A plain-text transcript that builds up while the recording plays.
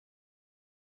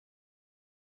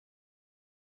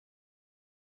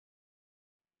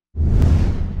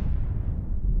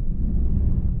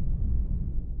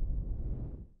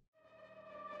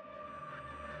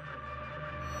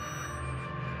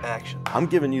action. I'm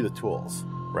giving you the tools,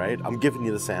 right? I'm giving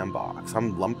you the sandbox.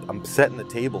 I'm setting the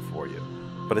table for you,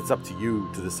 but it's up to you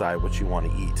to decide what you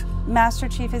want to eat. Master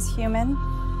Chief is human.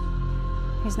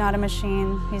 He's not a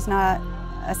machine. He's not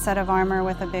a set of armor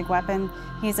with a big weapon.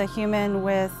 He's a human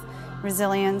with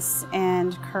resilience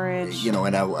and courage. You know,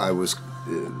 and I was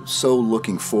so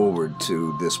looking forward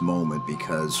to this moment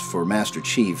because for Master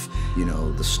Chief, you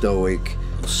know, the stoic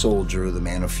soldier, the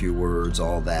man of few words,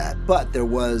 all that. But there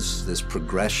was this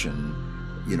progression,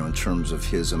 you know, in terms of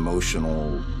his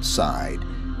emotional side,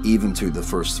 even through the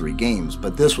first 3 games.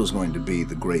 But this was going to be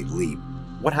the great leap.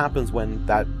 What happens when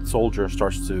that soldier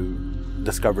starts to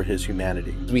discover his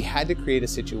humanity? We had to create a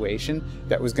situation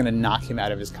that was going to knock him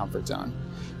out of his comfort zone.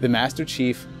 The Master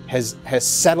Chief has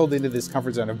settled into this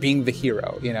comfort zone of being the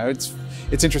hero. You know,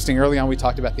 it's interesting. Early on, we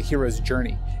talked about the hero's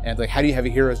journey, and like, how do you have a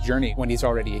hero's journey when he's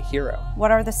already a hero?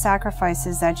 What are the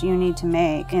sacrifices that you need to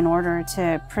make in order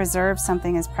to preserve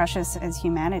something as precious as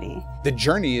humanity? The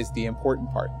journey is the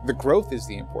important part. The growth is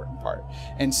the important part.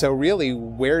 And so really,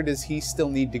 where does he still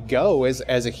need to go as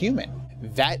a human?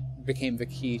 That became the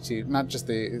key to not just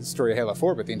the story of Halo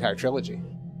 4, but the entire trilogy.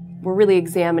 We're really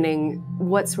examining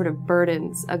what sort of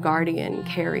burdens a Guardian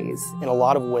carries. In a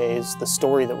lot of ways, the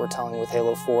story that we're telling with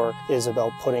Halo 4 is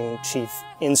about putting Chief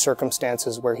in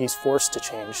circumstances where he's forced to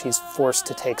change. He's forced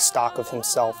to take stock of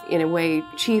himself. In a way,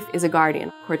 Chief is a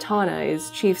Guardian. Cortana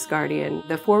is Chief's Guardian.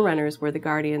 The Forerunners were the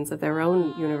Guardians of their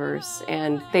own universe,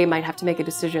 and they might have to make a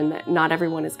decision that not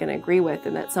everyone is going to agree with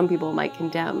and that some people might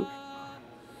condemn.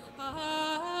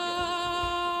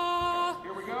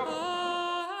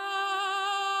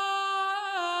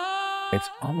 It's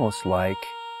almost like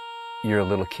you're a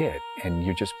little kid and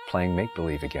you're just playing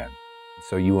make-believe again.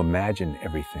 So you imagine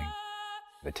everything.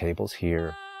 The table's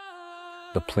here.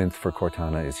 The plinth for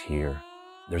Cortana is here.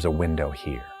 There's a window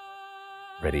here.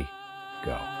 Ready,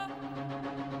 go.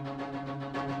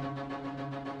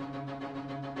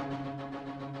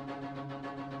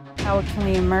 How can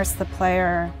we immerse the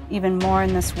player even more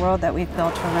in this world that we've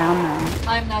built around them?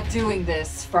 I'm not doing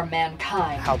this for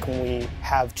mankind. How can we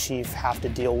have Chief have to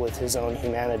deal with his own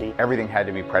humanity? Everything had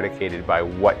to be predicated by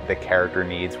what the character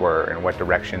needs were and what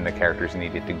direction the characters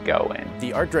needed to go in.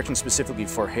 The art direction specifically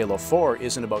for Halo 4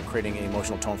 isn't about creating an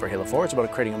emotional tone for Halo 4, it's about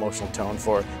creating an emotional tone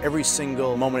for every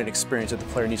single moment and experience that the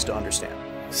player needs to understand.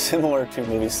 Similar to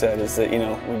what we said is that, you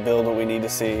know, we build what we need to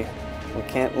see. We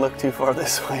can't look too far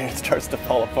this way, it starts to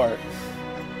fall apart.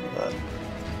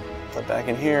 But back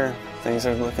in here, things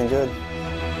are looking good.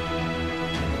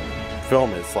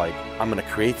 Film is like, I'm going to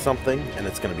create something and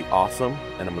it's going to be awesome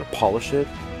and I'm going to polish it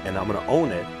and I'm going to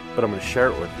own it, but I'm going to share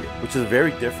it with you, which is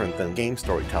very different than game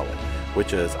storytelling,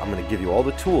 which is I'm going to give you all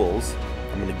the tools,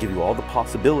 I'm going to give you all the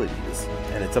possibilities,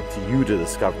 and it's up to you to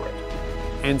discover it.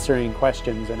 Answering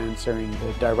questions and answering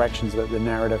the directions that the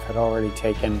narrative had already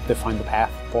taken defined the path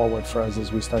forward for us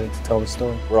as we started to tell the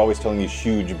story. We're always telling these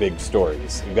huge, big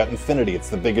stories. You've got Infinity, it's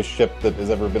the biggest ship that has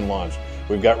ever been launched.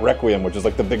 We've got Requiem, which is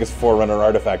like the biggest Forerunner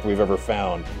artifact we've ever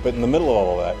found. But in the middle of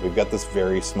all of that, we've got this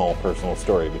very small personal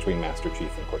story between Master Chief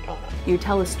and Cortana. You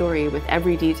tell a story with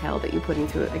every detail that you put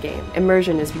into a game.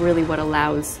 Immersion is really what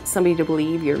allows somebody to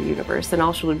believe your universe and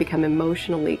also to become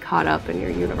emotionally caught up in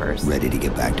your universe. Ready to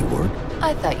get back to work?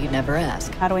 I thought you'd never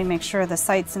ask. How do we make sure the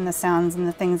sights and the sounds and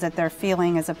the things that they're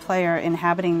feeling as a player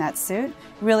inhabiting that suit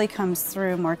really comes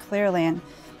through more clearly? And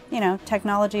you know,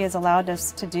 technology has allowed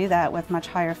us to do that with much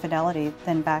higher fidelity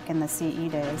than back in the CE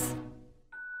days.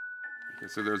 Okay,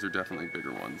 so those are definitely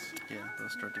bigger ones. Yeah,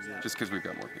 those start to get... Just because we've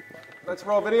got more people. Let's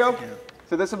roll video. Yeah.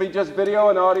 So this will be just video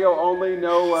and audio only,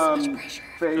 no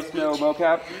face, no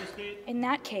mocap. In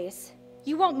that case,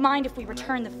 you won't mind if we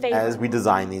return the favor. As we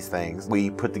design these things,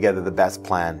 we put together the best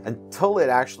plan. Until it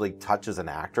actually touches an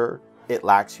actor, it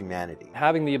lacks humanity.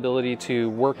 Having the ability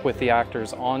to work with the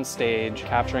actors on stage,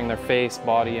 capturing their face,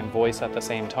 body, and voice at the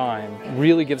same time,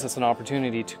 really gives us an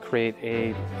opportunity to create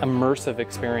an immersive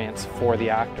experience for the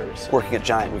actors. Working at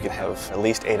Giant, we could have at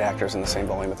least 8 actors in the same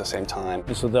volume at the same time.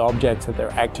 And so the objects that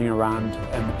they're acting around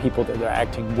and the people that they're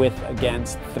acting with,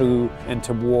 against, through, and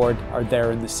toward are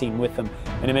there in the scene with them,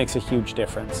 and it makes a huge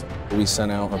difference. We sent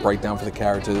out a breakdown for the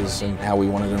characters and how we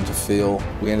wanted them to feel.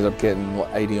 We ended up getting,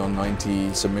 80 or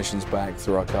 90 submissions back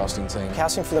through our casting team.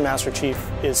 Casting for the Master Chief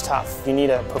is tough. You need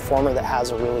a performer that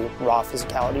has a really raw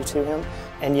physicality to him,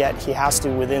 and yet he has to,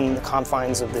 within the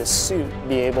confines of this suit,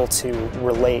 be able to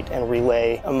relate and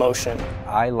relay emotion.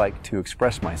 I like to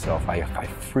express myself. I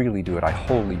freely do it. I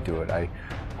wholly do it. I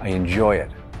enjoy it.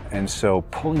 And so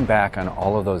pulling back on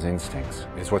all of those instincts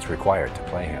is what's required to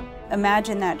play him.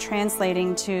 Imagine that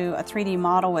translating to a 3D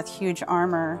model with huge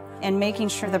armor and making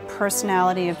sure the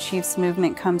personality of Chief's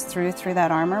movement comes through that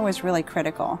armor was really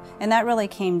critical. And that really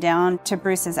came down to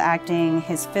Bruce's acting,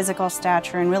 his physical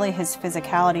stature, and really his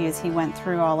physicality as he went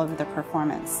through all of the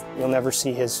performance. You'll never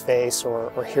see his face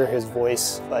or hear his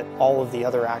voice, but all of the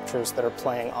other actors that are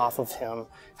playing off of him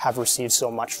have received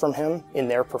so much from him in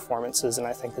their performances, and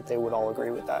I think that they would all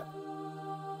agree with that.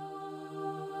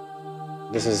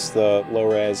 This is the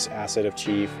low-res asset of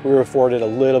Chief. We were afforded a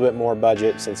little bit more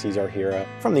budget since he's our hero.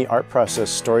 From the art process,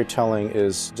 storytelling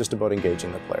is just about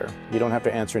engaging the player. You don't have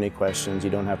to answer any questions. You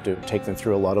don't have to take them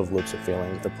through a lot of loops of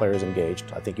feeling. The player's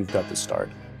engaged. I think you've got the start.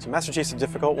 So Master Chief's a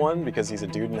difficult one because he's a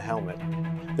dude in a helmet.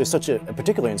 There's such a,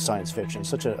 particularly in science fiction,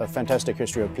 such a fantastic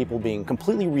history of people being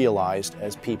completely realized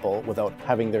as people without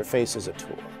having their face as a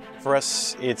tool. For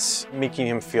us, it's making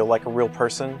him feel like a real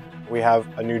person. We have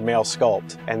a nude male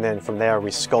sculpt, and then from there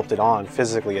we sculpt it on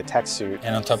physically a tech suit.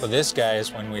 And on top of this,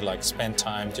 guys, when we spend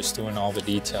time just doing all the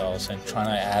details and trying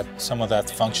to add some of that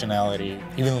functionality,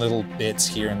 even little bits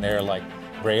here and there like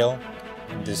Braille,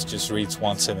 and this just reads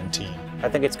 117. I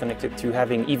think it's connected to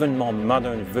having even more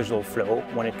modern visual flow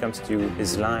when it comes to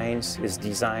his lines, his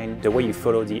design, the way you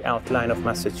follow the outline of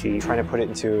Master Chief. Trying to put it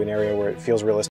into an area where it feels realistic.